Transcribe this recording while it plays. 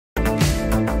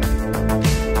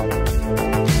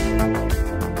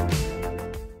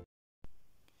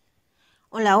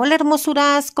Hola, hola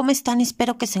hermosuras, ¿cómo están?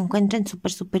 Espero que se encuentren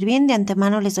súper bien. De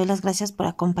antemano les doy las gracias por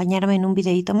acompañarme en un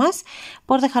videito más,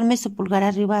 por dejarme su pulgar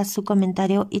arriba, su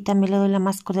comentario y también le doy la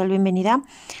más cordial bienvenida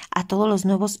a todos los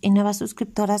nuevos y nuevas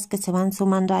suscriptoras que se van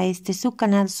sumando a este su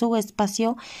canal, su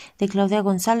espacio de Claudia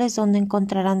González, donde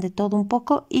encontrarán de todo un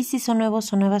poco. Y si son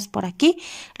nuevos o nuevas por aquí,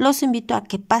 los invito a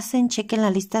que pasen, chequen la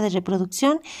lista de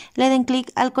reproducción, le den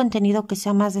clic al contenido que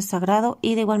sea más de su agrado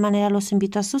y de igual manera los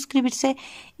invito a suscribirse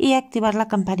y activar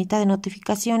la campanita de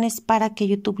notificaciones para que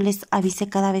YouTube les avise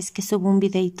cada vez que subo un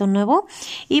videito nuevo.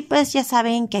 Y pues ya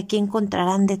saben que aquí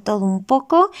encontrarán de todo un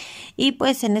poco. Y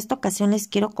pues en esta ocasión les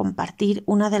quiero compartir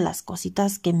una de las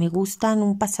cositas que me gustan,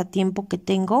 un pasatiempo que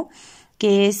tengo,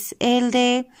 que es el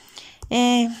de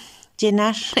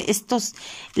llenar estos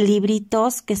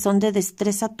libritos que son de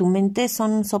destreza tu mente,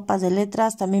 son sopas de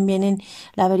letras, también vienen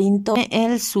laberinto,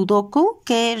 el sudoku,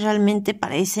 que realmente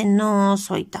parece no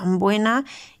soy tan buena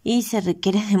y se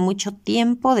requiere de mucho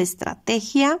tiempo, de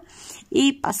estrategia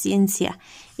y paciencia.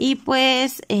 Y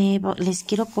pues les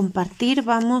quiero compartir,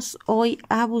 vamos hoy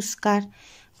a buscar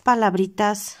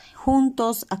palabritas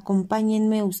juntos,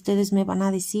 acompáñenme, ustedes me van a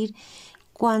decir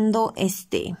cuando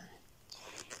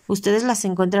ustedes las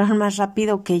encontraron más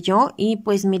rápido que yo. Y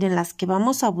pues miren, las que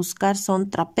vamos a buscar son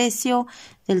trapecio,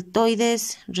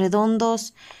 deltoides,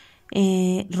 redondos,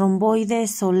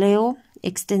 romboides, soleo,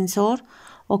 extensor,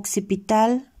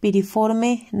 occipital,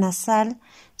 piriforme, nasal,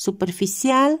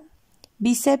 superficial,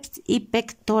 bíceps y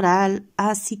pectoral.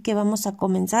 Así que vamos a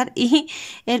comenzar. Y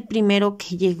el primero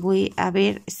que llegué a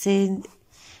ver es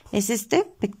este,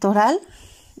 pectoral.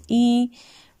 Y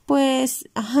pues,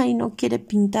 ay, no quiere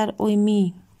pintar hoy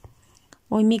mi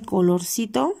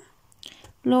colorcito.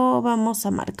 Lo vamos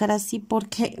a marcar así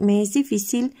porque me es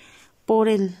difícil por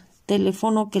el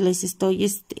teléfono que les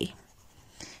estoy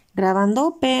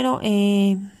grabando, pero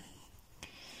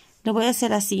lo voy a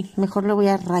hacer así, mejor lo voy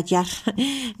a rayar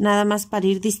nada más para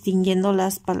ir distinguiendo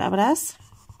las palabras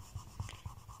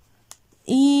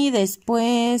y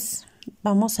después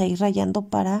vamos a ir rayando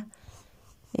para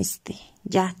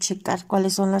ya checar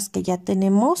cuáles son las que ya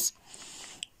tenemos.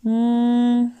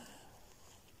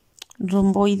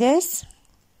 Romboides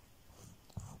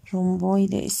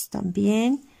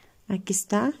también, aquí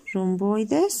está,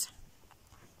 romboides,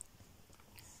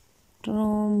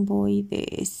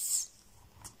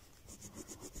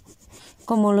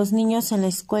 como los niños en la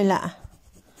escuela,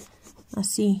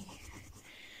 así,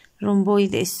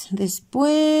 romboides.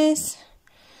 Después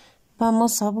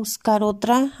vamos a buscar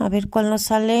otra, a ver cuál nos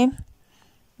sale.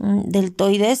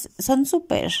 Deltoides, son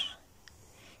súper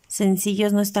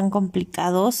sencillos, no están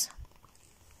complicados.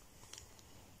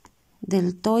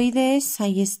 Deltoides,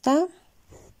 ahí está.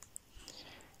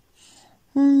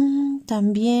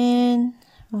 También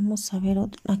vamos a ver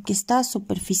otro. Aquí está,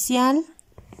 superficial.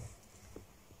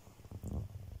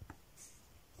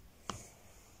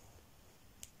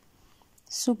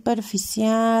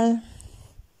 Superficial.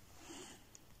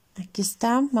 Aquí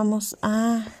está, vamos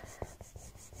a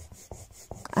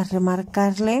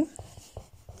remarcarle.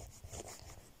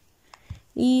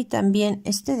 Y también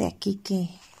este de aquí que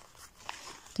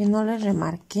no le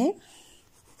remarqué.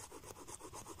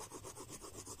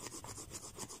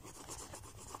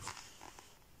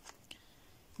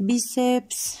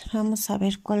 Bíceps, vamos a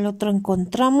ver cuál otro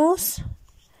encontramos.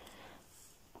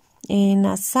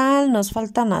 Nasal, nos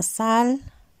falta nasal.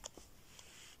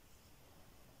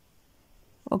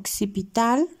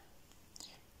 Occipital,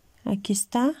 aquí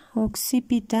está,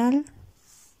 occipital.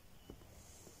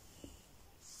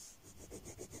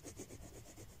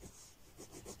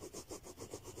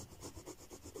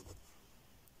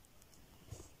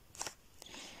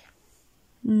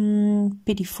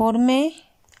 Piriforme,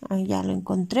 ahí ya lo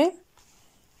encontré,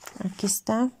 aquí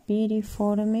está,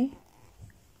 piriforme.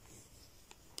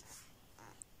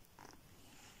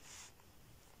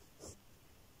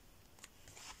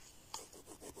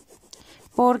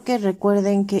 Porque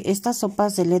recuerden que estas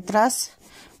sopas de letras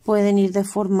pueden ir de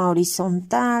forma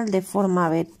horizontal, de forma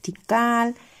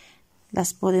vertical,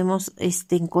 las podemos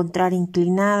encontrar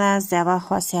inclinadas de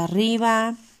abajo hacia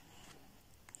arriba.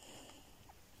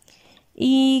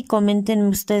 Y comenten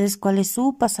ustedes cuál es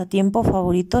su pasatiempo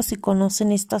favorito, si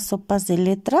conocen estas sopas de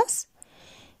letras.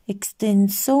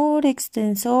 Extensor.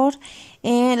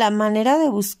 La manera de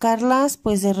buscarlas,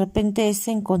 pues de repente es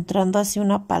encontrando así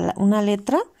una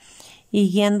letra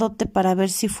y guiándote para ver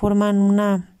si forman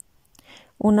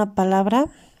una palabra.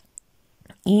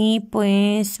 Y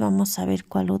pues vamos a ver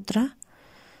cuál otra.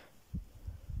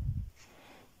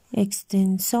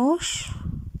 Extensor.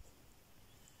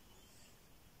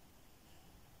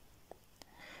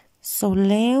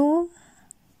 Soleo.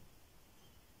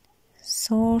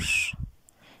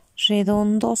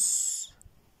 redondos.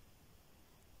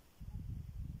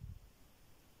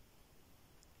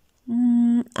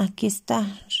 Aquí está,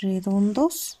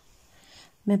 redondos.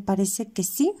 Me parece que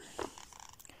sí.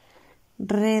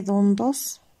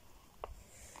 Redondos.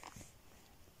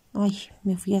 Ay,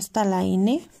 me fui hasta la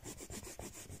N.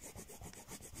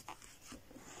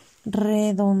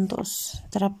 Redondos.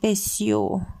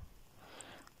 Trapecio.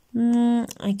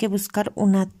 Hay que buscar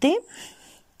una T.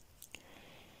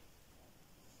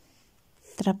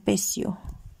 Trapecio.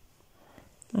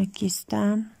 Aquí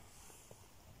está.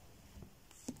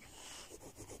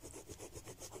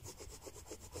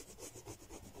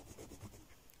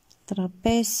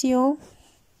 Trapecio.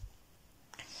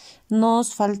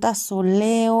 Nos falta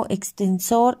soleo,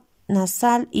 extensor,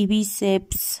 nasal y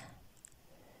bíceps.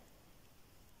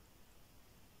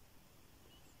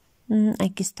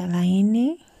 Aquí está la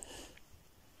N.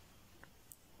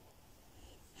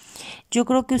 Yo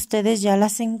creo que ustedes ya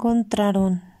las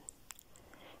encontraron,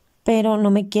 pero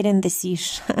no me quieren decir,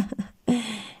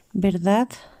 ¿verdad?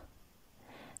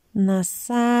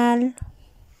 Nasal,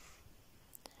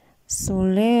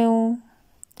 soleo.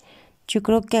 Yo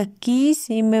creo que aquí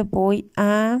sí me voy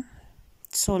a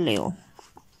soleo.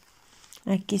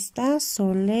 Aquí está,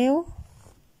 soleo.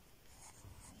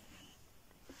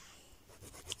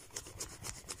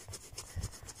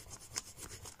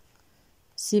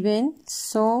 Si ven,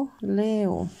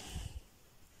 soleo.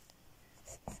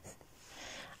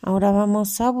 Ahora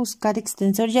vamos a buscar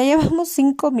extensor. Ya llevamos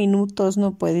 5 minutos,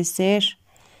 no puede ser.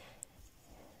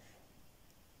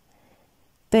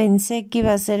 Pensé que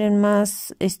iba a ser en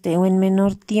más, o en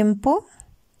menor tiempo.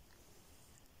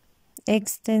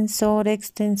 Extensor,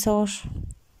 extensor.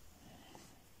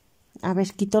 A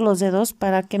ver, quito los dedos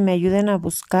para que me ayuden a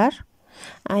buscar.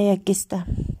 Ay, aquí está.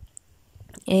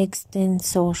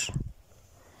 Extensor.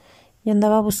 Yo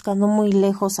andaba buscando muy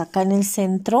lejos acá en el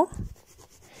centro.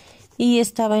 Y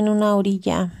estaba en una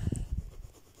orilla.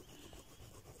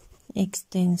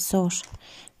 Extensor.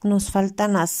 Nos falta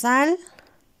nasal.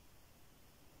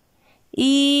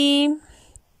 Y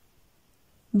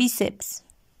bíceps.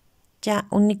 Ya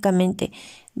únicamente.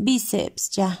 Bíceps.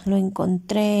 Ya lo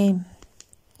encontré.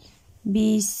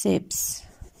 Bíceps.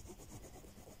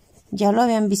 Ya lo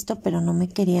habían visto, pero no me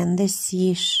querían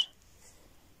decir.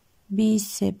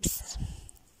 Bíceps.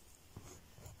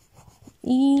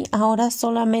 Y ahora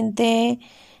solamente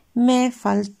me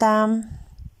falta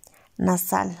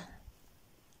nasal.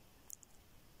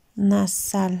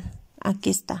 Nasal. Aquí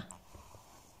está.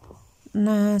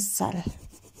 Nasal.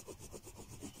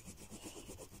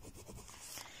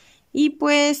 Y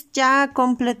pues ya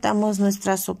completamos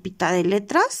nuestra sopita de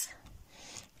letras,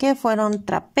 que fueron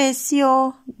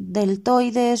trapecio,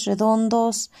 deltoides,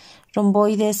 redondos,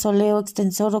 romboides, soleo,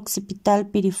 extensor, occipital,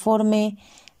 piriforme,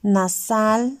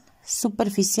 nasal,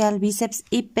 superficial, bíceps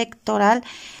y pectoral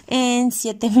en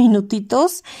 7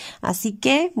 minutitos. Así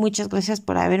que muchas gracias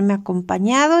por haberme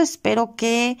acompañado. Espero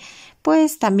que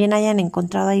pues también hayan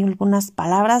encontrado ahí algunas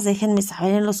palabras. Déjenme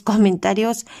saber en los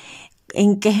comentarios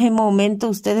en qué momento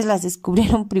ustedes las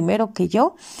descubrieron primero que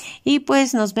yo. Y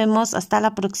pues nos vemos hasta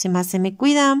la próxima. Se me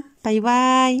cuidan. Bye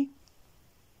bye.